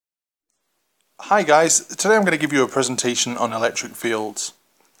Hi guys, today I'm going to give you a presentation on electric fields.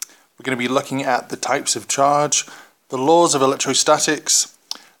 We're going to be looking at the types of charge, the laws of electrostatics,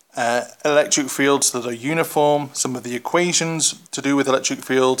 electric fields that are uniform, some of the equations to do with electric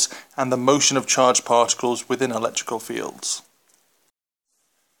fields, and the motion of charged particles within electrical fields.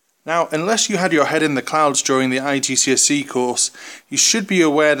 Now, unless you had your head in the clouds during the IGCSE course, you should be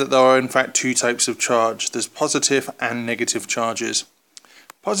aware that there are in fact two types of charge. There's positive and negative charges.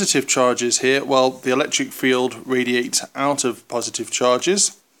 Positive charges here, well, the electric field radiates out of positive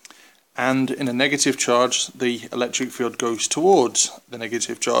charges, and in a negative charge the electric field goes towards the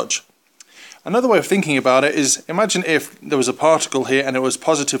negative charge. Another way of thinking about it is, imagine if there was a particle here and it was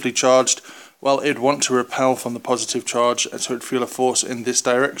positively charged. Well, it'd want to repel from the positive charge, and so it'd feel a force in this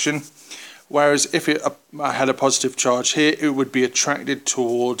direction, whereas if I had a positive charge here, it would be attracted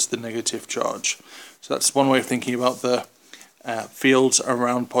towards the negative charge. So that's one way of thinking about the fields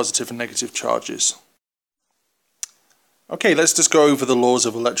around positive and negative charges. Okay, let's just go over the laws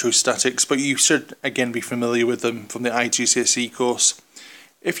of electrostatics, but you should again be familiar with them from the IGCSE course.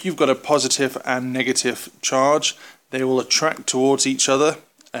 If you've got a positive and negative charge, they will attract towards each other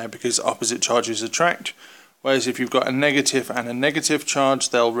because opposite charges attract, whereas if you've got a negative and a negative charge,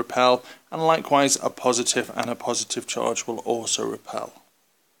 they'll repel, and likewise a positive and a positive charge will also repel.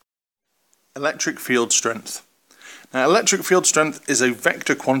 Electric field strength. Now, electric field strength is a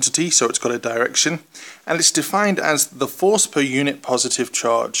vector quantity, so it's got a direction, and it's defined as the force per unit positive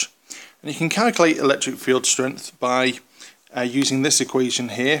charge. And you can calculate electric field strength by using this equation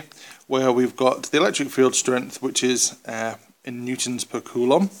here, where we've got the electric field strength, which is in newtons per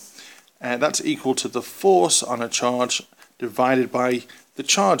coulomb. That's equal to the force on a charge divided by the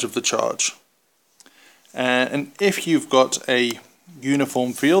charge of the charge. And if you've got a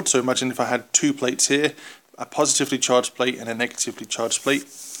uniform field, so imagine if I had two plates here, a positively charged plate and a negatively charged plate,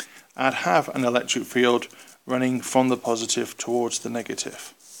 I'd have an electric field running from the positive towards the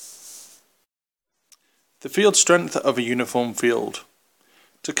negative. The field strength of a uniform field.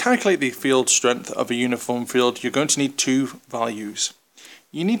 To calculate the field strength of a uniform field, you're going to need two values.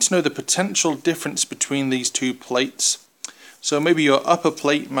 You need to know the potential difference between these two plates. So maybe your upper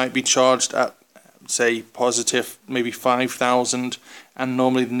plate might be charged at, say, positive maybe 5,000, and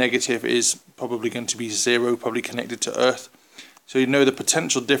normally the negative is probably going to be 0, probably connected to Earth. So you know the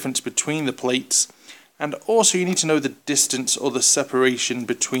potential difference between the plates, and also you need to know the distance or the separation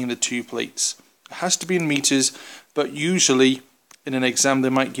between the two plates. It has to be in meters, but usually in an exam they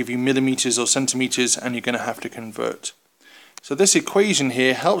might give you millimeters or centimeters, and you're going to have to convert. So this equation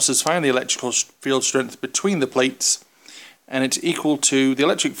here helps us find the electrical field strength between the plates, and it's equal to the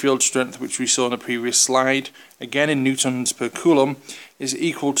electric field strength, which we saw in the previous slide, again in newtons per coulomb, is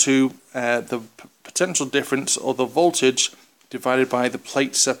equal to the potential difference or the voltage divided by the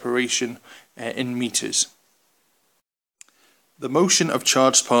plate separation in meters. The motion of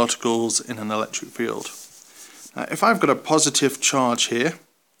charged particles in an electric field. Now, if I've got a positive charge here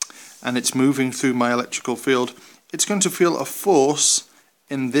and it's moving through my electrical field, it's going to feel a force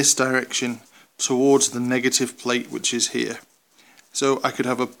in this direction towards the negative plate, which is here. So I could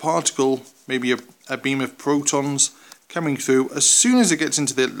have a particle, maybe a beam of protons coming through. As soon as it gets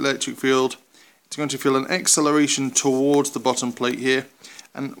into the electric field, it's going to feel an acceleration towards the bottom plate here,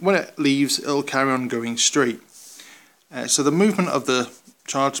 and when it leaves, it'll carry on going straight. So the movement of the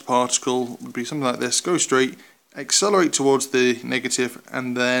charged particle would be something like this: go straight, accelerate towards the negative,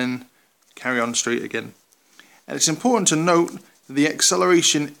 and then carry on straight again. And it's important to note that the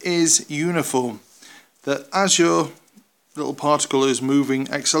acceleration is uniform, that as your little particle is moving,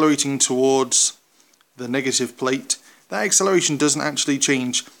 accelerating towards the negative plate, that acceleration doesn't actually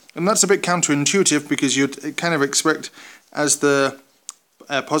change. And that's a bit counterintuitive, because you'd kind of expect, as the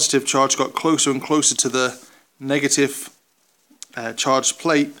positive charge got closer and closer to the negative charged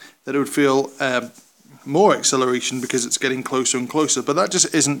plate, that it would feel more acceleration because it's getting closer and closer, but that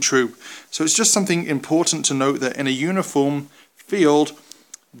just isn't true. So it's just something important to note, that in a uniform field,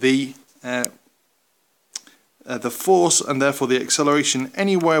 the force and therefore the acceleration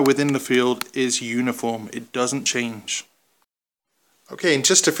anywhere within the field is uniform. It doesn't change. Okay, and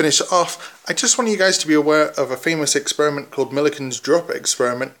just to finish off, I just want you guys to be aware of a famous experiment called Millikan's drop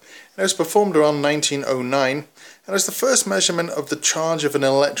experiment. It was performed around 1909, and it's the first measurement of the charge of an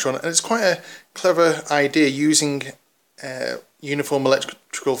electron, and it's quite a clever idea using uniform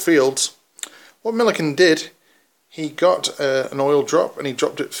electrical fields. What Millikan did, he got an oil drop and he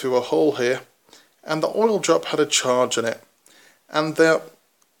dropped it through a hole here, and the oil drop had a charge in it, and the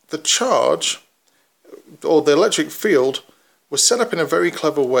charge, or the electric field, was set up in a very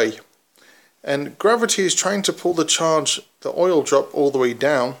clever way. And gravity is trying to pull the charge, the oil drop, all the way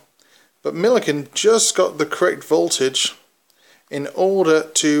down, But Millikan just got the correct voltage in order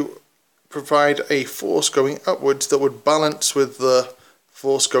to provide a force going upwards that would balance with the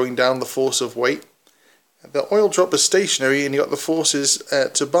force going down, the force of weight. The oil drop was stationary and you got the forces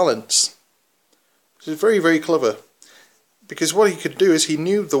to balance. Which is very, very clever. Because what he could do is he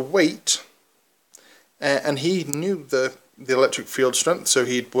knew the weight and he knew the electric field strength, so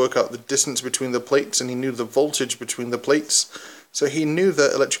he'd work out the distance between the plates, and he knew the voltage between the plates. So he knew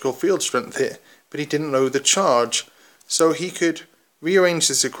the electrical field strength here, but he didn't know the charge. So he could rearrange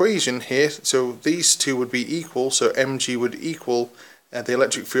this equation here, so these two would be equal, so mg would equal the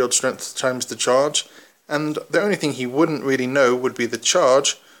electric field strength times the charge, and the only thing he wouldn't really know would be the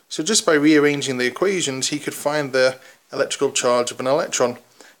charge, so just by rearranging the equations he could find the electrical charge of an electron.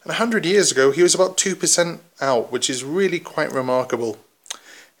 And 100 years ago he was about 2% out, which is really quite remarkable.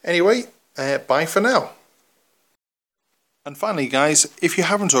 Anyway, bye for now. And finally guys, if you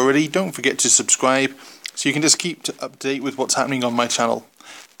haven't already, don't forget to subscribe so you can just keep up to date with what's happening on my channel.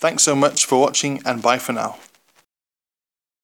 Thanks so much for watching, and bye for now.